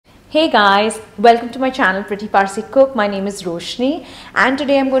Hey guys, welcome to my channel Pretty Parsi Cook. My name is Roshni and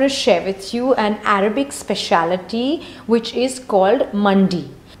today I'm going to share with you an Arabic specialty which is called Mandi.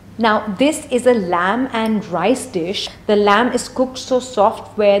 Now this is a lamb and rice dish. The lamb is cooked so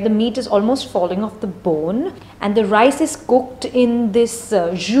soft where the meat is almost falling off the bone, and the rice is cooked in this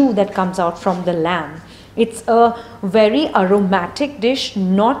jus that comes out from the lamb. It's a very aromatic dish,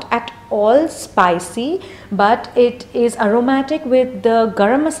 not at all spicy, but it is aromatic with the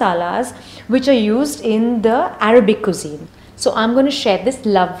garam masalas which are used in the Arabic cuisine. So I'm going to share this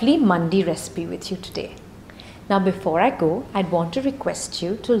lovely Mandi recipe with you today. Now before I go, I'd want to request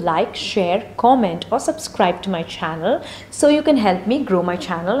you to like, share, comment or subscribe to my channel so you can help me grow my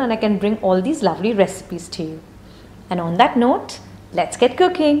channel and I can bring all these lovely recipes to you. And on that note, let's get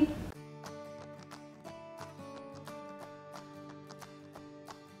cooking.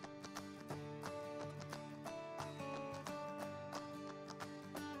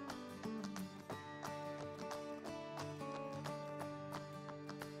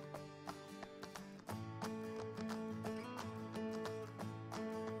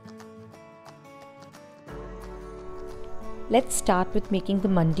 Let's start with making the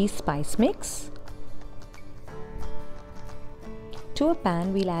Mandi Spice mix. To a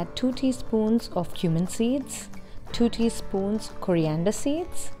pan, we'll add 2 teaspoons of cumin seeds, 2 teaspoons coriander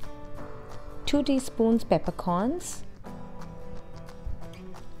seeds, 2 teaspoons peppercorns,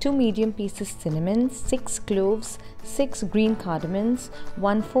 2 medium pieces cinnamon, 6 cloves, 6 green cardamons,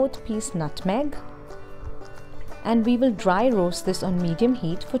 1/4 piece nutmeg, and we will dry roast this on medium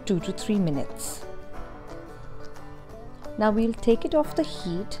heat for 2 to 3 minutes. Now we'll take it off the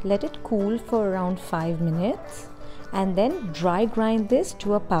heat, let it cool for around 5 minutes and then dry grind this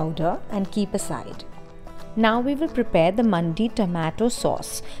to a powder and keep aside. Now we will prepare the Mandi tomato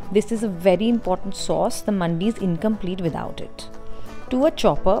sauce. This is a very important sauce. The Mandi is incomplete without it. To a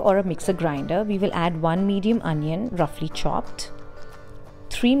chopper or a mixer grinder, we will add 1 medium onion roughly chopped,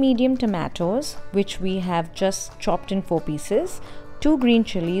 3 medium tomatoes which we have just chopped in 4 pieces, 2 green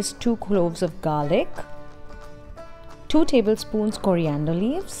chillies, 2 cloves of garlic, 2 tablespoons coriander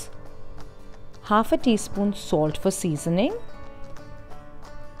leaves, half a teaspoon salt for seasoning,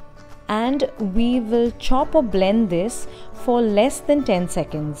 and we will chop or blend this for less than 10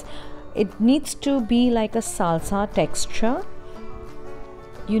 seconds. It needs to be like a salsa texture.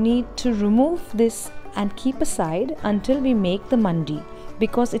 You need to remove this and keep aside until we make the Mandi,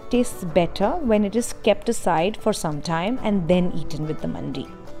 because it tastes better when it is kept aside for some time and then eaten with the Mandi.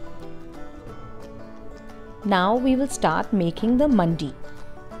 Now we will start making the Mandi.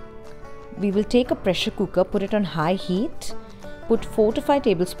 We will take a pressure cooker, put it on high heat, put 4 to 5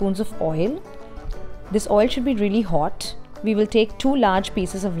 tablespoons of oil. This oil should be really hot. We will take 2 large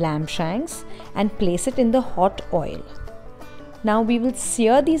pieces of lamb shanks and place it in the hot oil. Now we will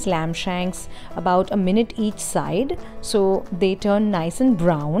sear these lamb shanks about a minute each side so they turn nice and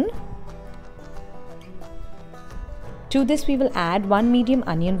brown. To this we will add 1 medium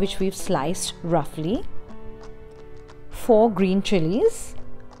onion which we've sliced roughly, 4 green chillies,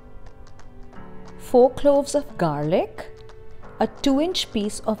 4 cloves of garlic, a 2-inch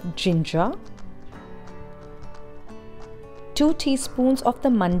piece of ginger, 2 teaspoons of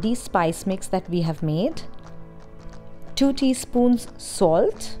the Mandi spice mix that we have made, 2 teaspoons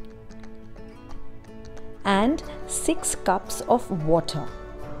salt, and 6 cups of water.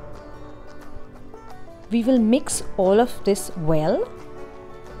 We will mix all of this well.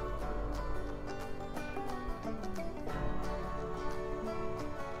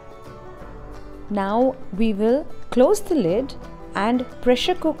 Now we will close the lid and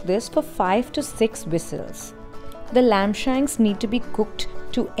pressure cook this for 5 to 6 whistles. The lamb shanks need to be cooked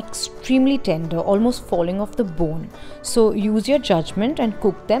to extremely tender, almost falling off the bone. So use your judgment and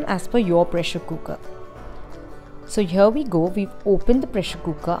cook them as per your pressure cooker. So here we go, we've opened the pressure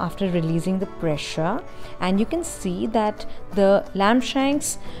cooker after releasing the pressure, and you can see that the lamb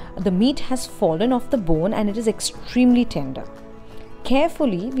shanks, the meat has fallen off the bone and it is extremely tender.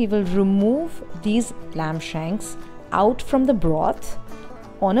 Carefully, we will remove these lamb shanks out from the broth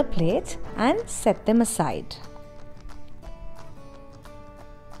on a plate and set them aside.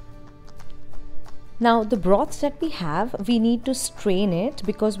 Now the broth that we have, we need to strain it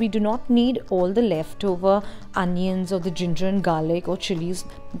because we do not need all the leftover onions or the ginger and garlic or chilies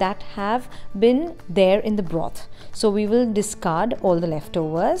that have been there in the broth. So we will discard all the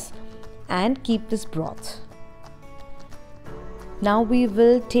leftovers and keep this broth. Now we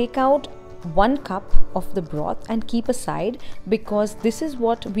will take out 1 cup of the broth and keep aside, because this is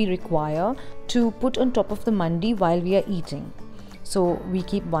what we require to put on top of the Mandi while we are eating. So we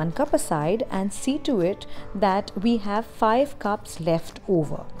keep 1 cup aside and see to it that we have 5 cups left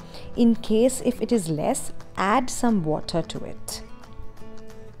over. In case if it is less, add some water to it.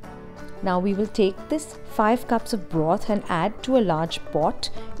 Now we will take this 5 cups of broth and add to a large pot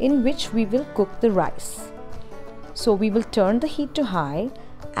in which we will cook the rice. So we will turn the heat to high,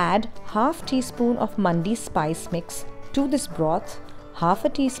 add half teaspoon of Mandi Spice mix to this broth, half a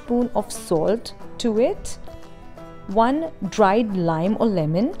teaspoon of salt to it, 1 dried lime or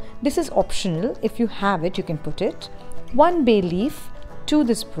lemon, this is optional, if you have it you can put it, 1 bay leaf to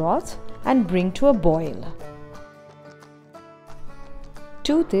this broth and bring to a boil.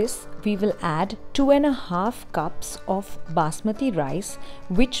 To this we will add 2.5 cups of Basmati rice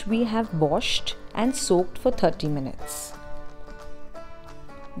which we have washed and soaked for 30 minutes.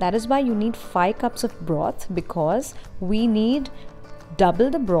 That is why you need 5 cups of broth, because we need double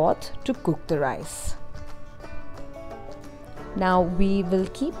the broth to cook the rice. Now we will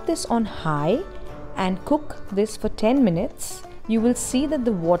keep this on high and cook this for 10 minutes. You will see that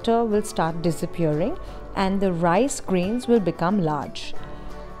the water will start disappearing and the rice grains will become large.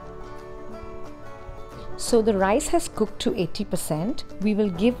 So the rice has cooked to 80%. We will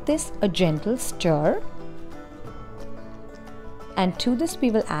give this a gentle stir. And to this we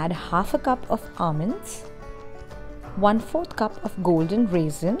will add half a cup of almonds, 1/4 cup of golden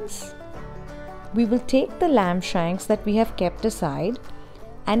raisins. We will take the lamb shanks that we have kept aside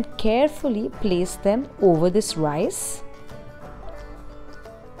and carefully place them over this rice.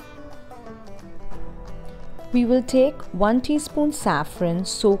 We will take 1 teaspoon saffron,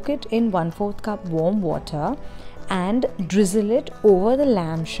 soak it in 1/4 cup warm water and drizzle it over the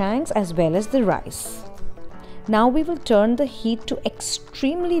lamb shanks as well as the rice. Now we will turn the heat to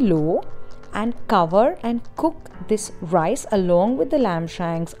extremely low and cover and cook this rice along with the lamb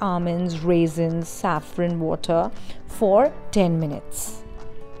shanks, almonds, raisins, saffron water for 10 minutes.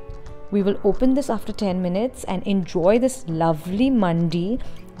 We will open this after 10 minutes and enjoy this lovely mandi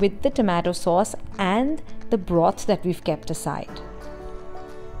with the tomato sauce and the broth that we've kept aside.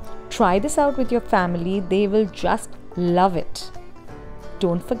 Try this out with your family, they will just love it.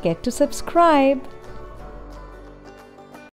 Don't forget to subscribe.